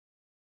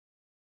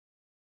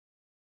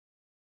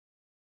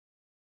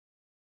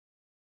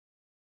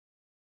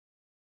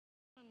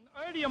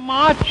Earlier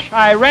March,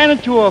 I ran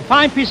into a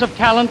fine piece of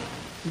talent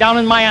down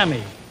in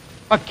Miami.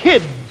 A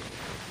kid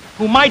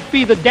who might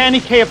be the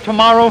Danny Kaye of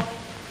tomorrow.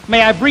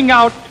 May I bring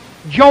out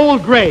Joel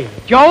Grey.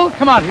 Joel,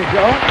 come out here,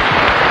 Joel.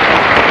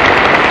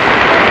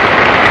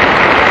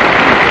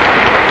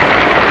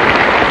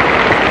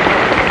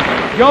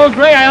 Joel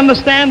Grey, I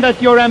understand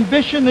that your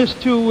ambition is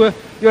to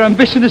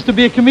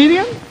be a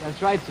comedian?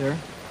 That's right, sir.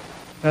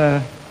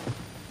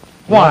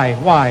 Why?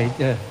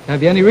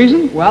 Have you any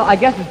reason? Well, I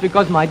guess it's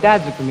because my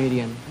dad's a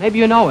comedian. Maybe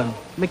you know him.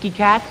 Mickey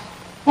Katz?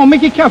 Oh,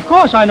 Mickey Katz. Of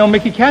course, I know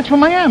Mickey Katz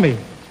from Miami.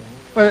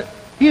 But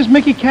he's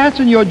Mickey Katz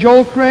and you're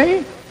Joel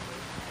Grey?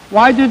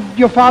 Why did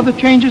your father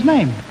change his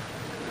name?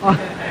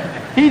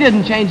 He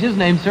didn't change his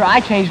name, sir. I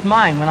changed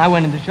mine when I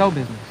went into show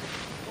business.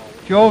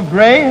 Joel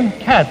Grey and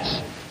Katz.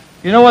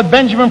 You know what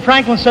Benjamin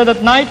Franklin said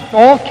at night?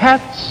 All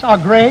cats are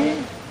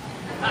gray.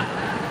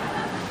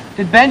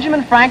 Did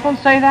Benjamin Franklin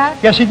say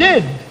that? Yes, he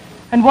did.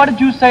 And what did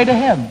you say to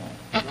him?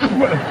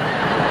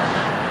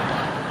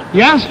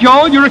 Yes,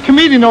 Joel, you're a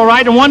comedian, all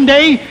right, and one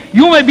day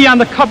you may be on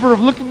the cover of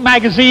Look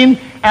magazine,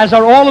 as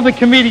are all of the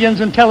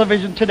comedians in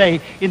television today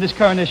in this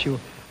current issue.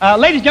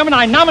 Ladies and gentlemen,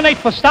 I nominate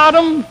for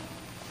stardom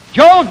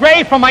Joel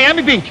Grey from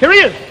Miami Beach. Here he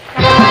is.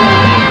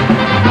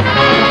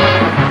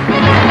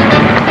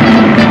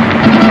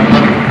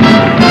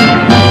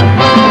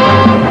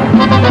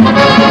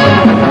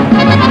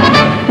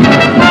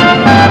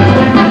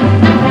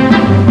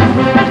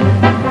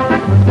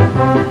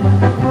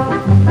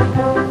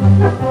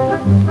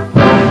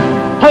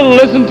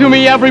 Listen to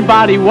me,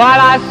 everybody, what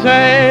I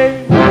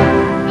say.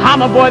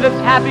 I'm a boy that's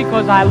happy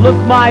because I look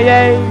my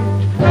age.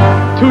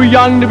 Too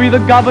young to be the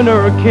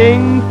governor or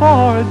king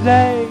for a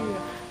day.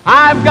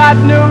 I've got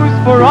news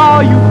for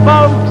all you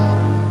folks.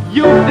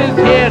 Youth is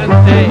here to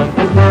stay.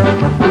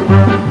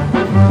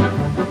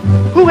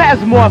 Who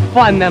has more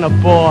fun than a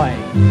boy?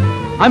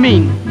 I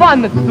mean,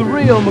 fun that's the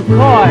real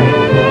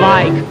McCoy.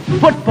 Like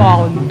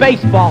football and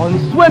baseball and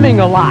swimming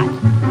a lot.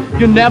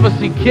 You never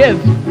see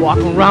kids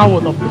walking around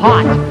with a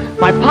pot.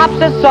 My pop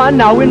says, son,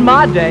 now in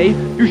my day,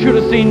 you should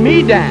have seen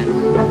me dance.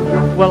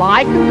 Well,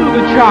 I can do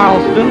the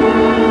Charleston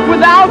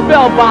without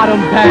bell-bottom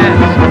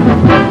pants.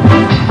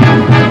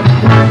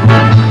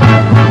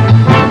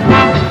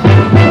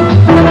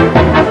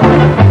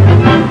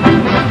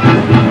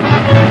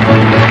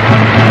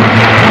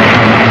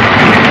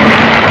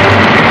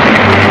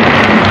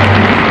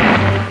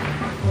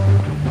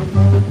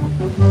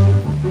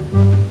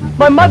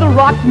 My mother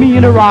rocked me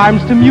in her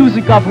arms to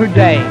music of her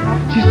day.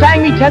 She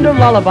sang me tender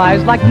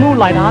lullabies like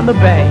moonlight on the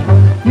bay.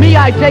 Me,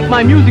 I take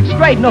my music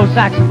straight, no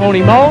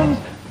saxophony moans.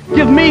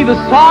 Give me the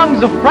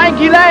songs of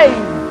Frankie Lane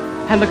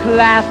and the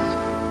class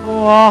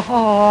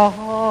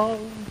of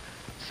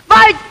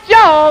Spike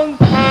Jones.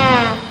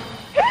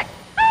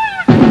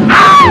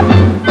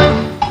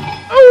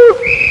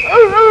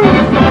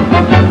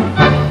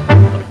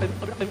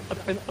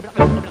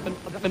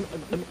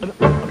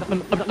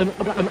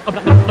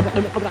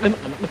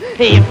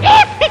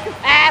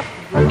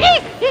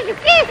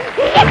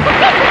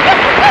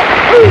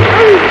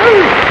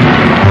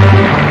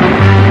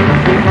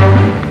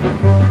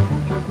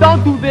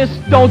 Don't do this,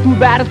 don't do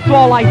that, it's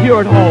all I hear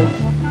at home.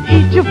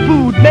 Eat your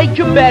food, make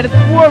your bed, it's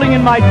whirling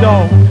in my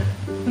dome.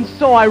 And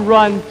so I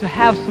run to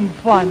have some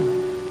fun,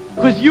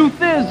 'cause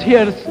youth is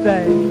here to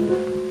stay.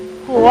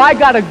 Oh, I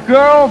got a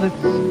girl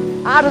that's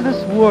out of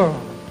this world,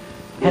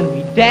 and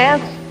we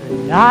dance the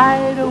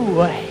night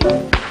away.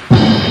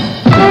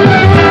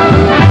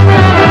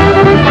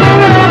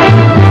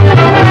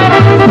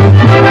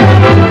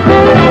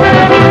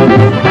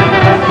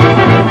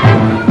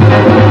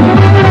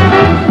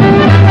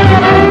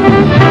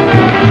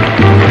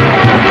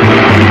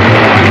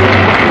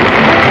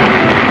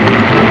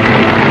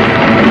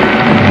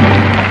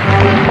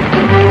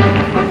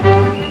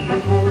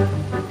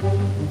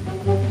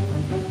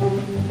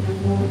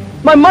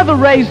 My mother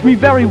raised me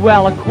very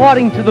well,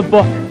 according to the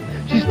book.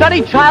 She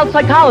studied child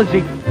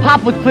psychology,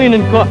 Pop would clean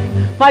and cook.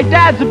 My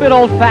dad's a bit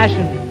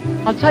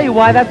old-fashioned. I'll tell you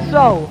why that's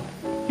so.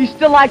 He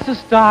still likes a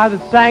star that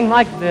sang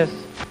like this.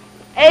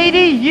 80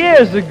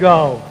 years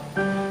ago.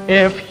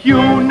 If you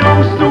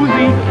knew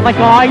Susie like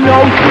I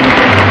know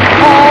Susie,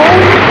 oh,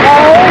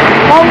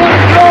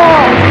 what's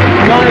wrong?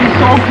 I'm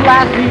so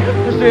classy,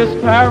 this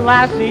is fair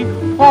lassie.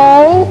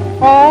 Oh,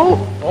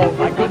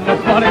 my goodness,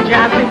 what a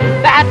jazzy.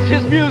 That's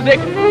his music,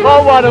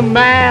 oh, what a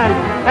man.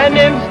 An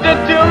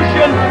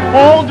institution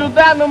older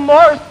than the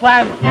Morse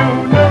plant. You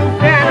knew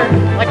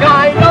Cantor like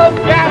I know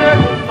Cantor.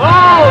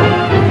 Oh!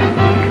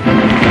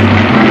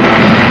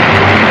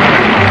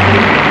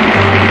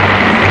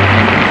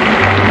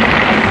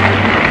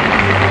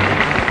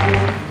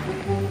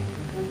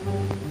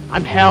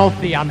 I'm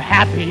healthy, I'm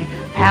happy,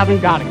 haven't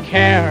got a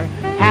care,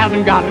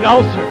 haven't got an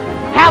ulcer,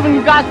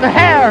 haven't got the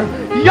hair,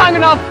 young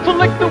enough to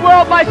lick the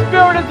world, my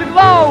spirit is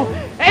aglow,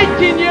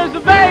 18 years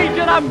of age,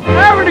 and I'm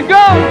raring to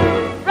go,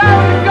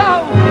 raring to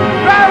go,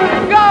 raring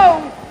to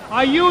go.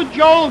 Are you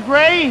Joel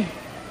Grey?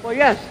 Well,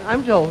 yes,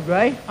 I'm Joel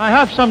Grey. I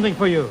have something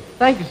for you.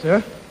 Thank you,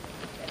 sir.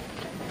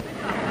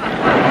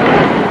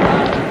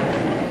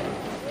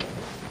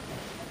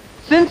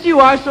 Since since you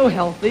are so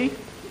healthy,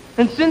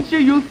 and since you're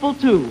youthful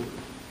too,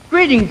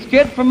 greetings,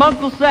 kid, from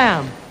Uncle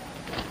Sam.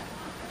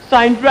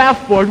 Signed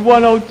Draft Board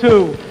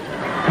 102.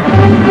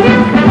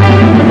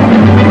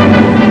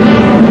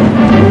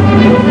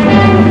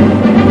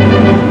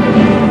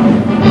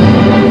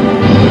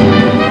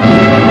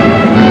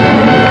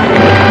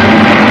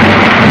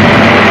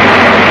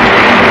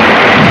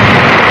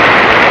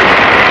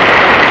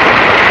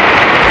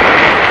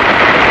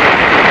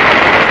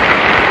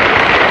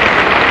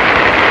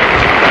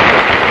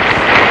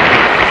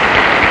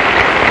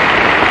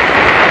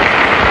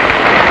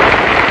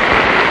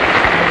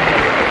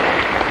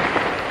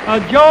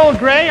 Joel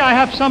Gray, I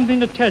have something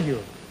to tell you.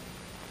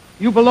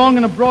 You belong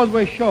in a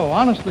Broadway show.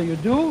 Honestly, you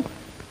do.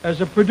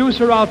 There's a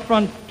producer out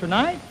front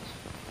tonight.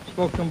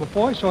 Spoke to him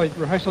before, saw his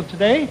rehearsal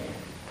today.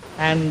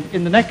 And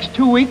in the next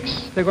 2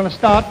 weeks, they're going to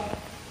start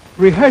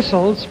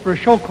rehearsals for a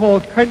show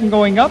called Curtain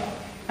Going Up.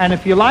 And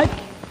if you like,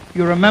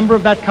 you're a member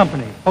of that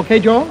company. Okay,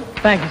 Joel?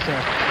 Thank you,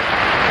 sir.